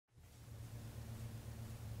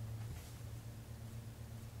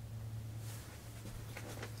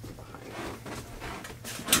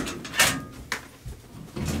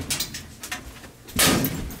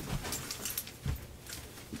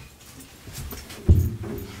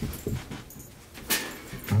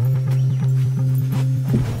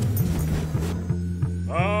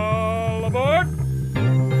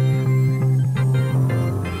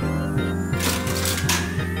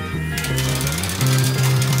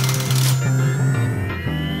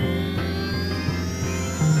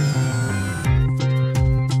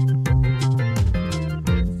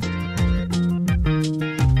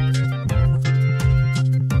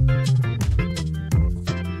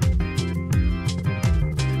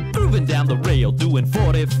Groovin down the rail, doing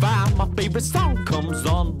 45. My favorite song comes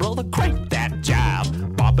on, brother, crank that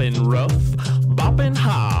jive. Boppin rough, boppin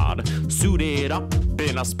hard, suited up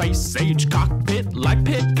in a space-age cockpit like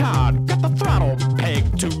Picard. Got the throttle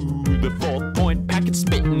pegged to the 4-point packet,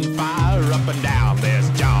 spittin' fire up and down this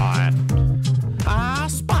joint. I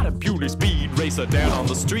spotted puny speed racer down on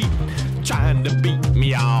the street, trying to beat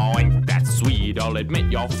me. Oh, ain't that sweet? I'll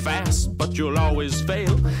admit you're fast, but you'll always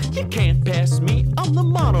fail. You can't pass me on the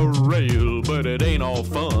monorail, but it ain't all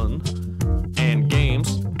fun and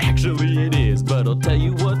games. Actually it is, but I'll tell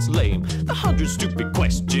you what's lame. The 100 stupid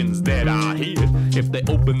questions that I hear. If they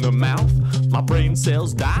open their mouth, my brain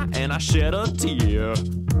cells die and I shed a tear.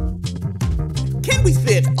 Can we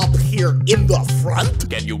fit up here in the front?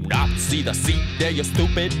 Can you not see the seat there, you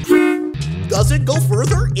stupid? Does it go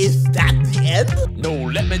further? Is that the end? No,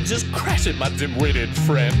 let me just crash it, my dim-witted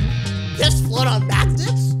friend. This float on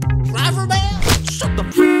magnets? Driver man? Shut the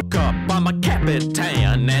f*** up, I'm a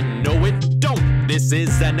Capitan, and no it don't. This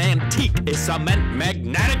is an antique, it's a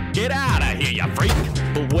magnetic. Get out of here, you freak.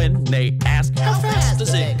 But when they ask, how fast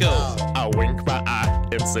does it go? I wink my eye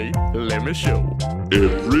and say, let me show.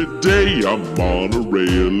 Every day I'm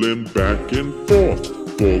monorailin' back and forth,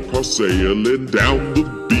 four-car sailing down the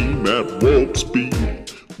beam at warp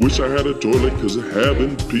speed. Wish I had a toilet cause I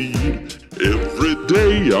haven't peed. Every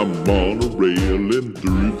day I'm monorailin'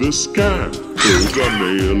 through the sky. Birds are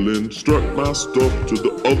nailing, struck my stuff to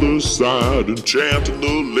the other side, enchanting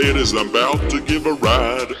the ladies I'm about to give a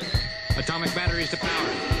ride. Atomic batteries to power,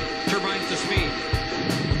 turbines to speed.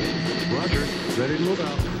 Roger, ready to move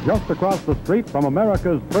out. Just across the street from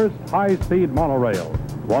America's first high-speed monorail.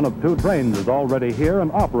 One of 2 trains is already here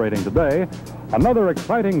and operating today. Another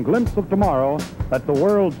exciting glimpse of tomorrow that the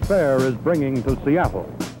World's Fair is bringing to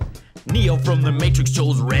Seattle. Neo from the Matrix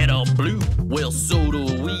chose red or blue. Well, so do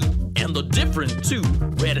we, and they're different too.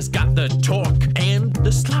 Red has got the torque and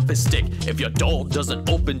the sloppy stick. If your door doesn't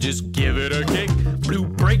open, just give it a kick. Blue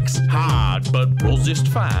brakes hard, but rolls just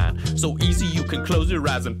fine. So easy you can close your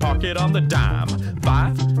eyes and park it on the dime.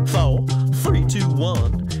 5, 4, 3, 2,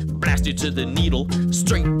 1. Blast you to the needle,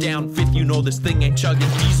 straight down 5th. You know this thing ain't chugging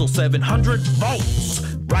diesel. 700 volts,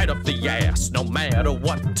 right up the ass. No matter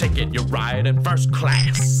what ticket you ride in first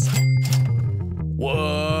class.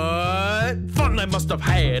 What fun they must have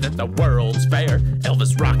had at the World's Fair.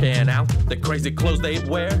 Elvis rocking out the crazy clothes they'd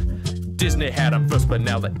wear. Disney had them first, but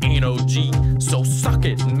now there ain't no G. So suck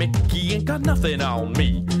it, Mickey ain't got nothing on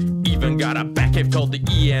me. Even got a back cave called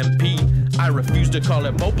the EMP. I refuse to call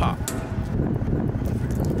it Mopop.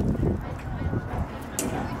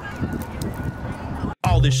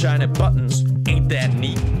 All these shiny buttons, ain't that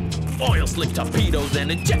neat? Oil slick torpedoes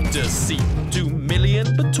and ejector seat. 2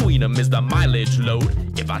 million between them is the mileage load.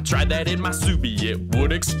 If I tried that in my Subi, it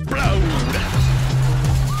would explode.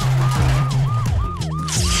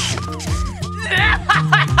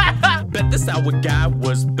 Bet this our guy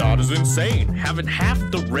was thought as insane. Having half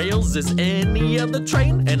the rails as any other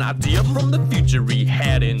train. An idea from the future he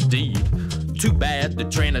had indeed. Too bad the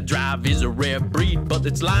train I drive is a rare breed, but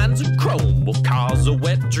its lines of chrome will cause a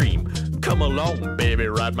wet dream. Come along, baby,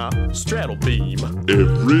 ride my straddle beam.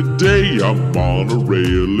 Every day I'm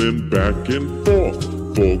monorailin' back and forth,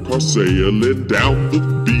 four-car sailing down the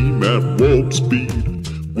beam at warp speed.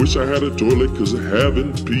 Wish I had a toilet cause I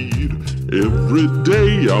haven't peed. Every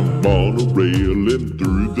day I'm monorailin'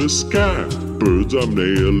 through the sky. Birds I'm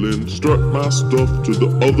nailing, struck my stuff to the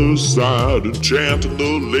other side, enchanting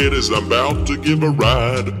the ladies I'm about to give a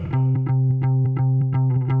ride.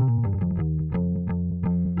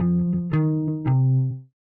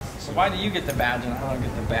 So why do you get the badge and I don't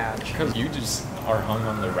get the badge? Because you just are hung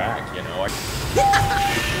on the rack, you know.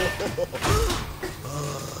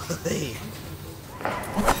 Hey.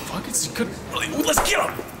 What the fuck? It's good. Let's get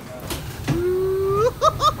him!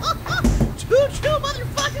 Choo-choo,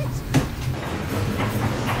 motherfuckers!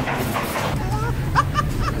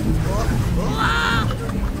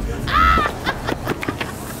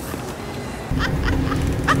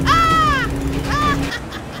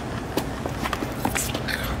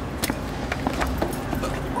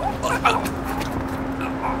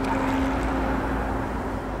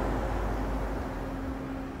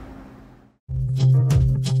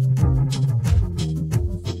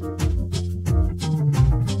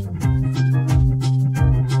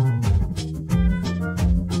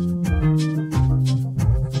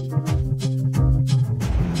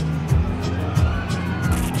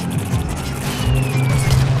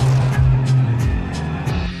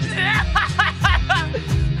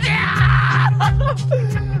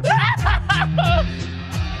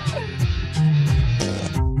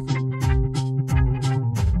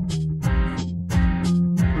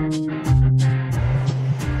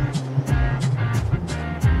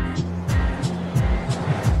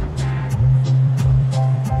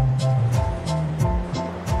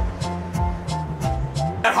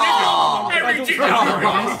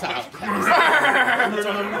 Oh,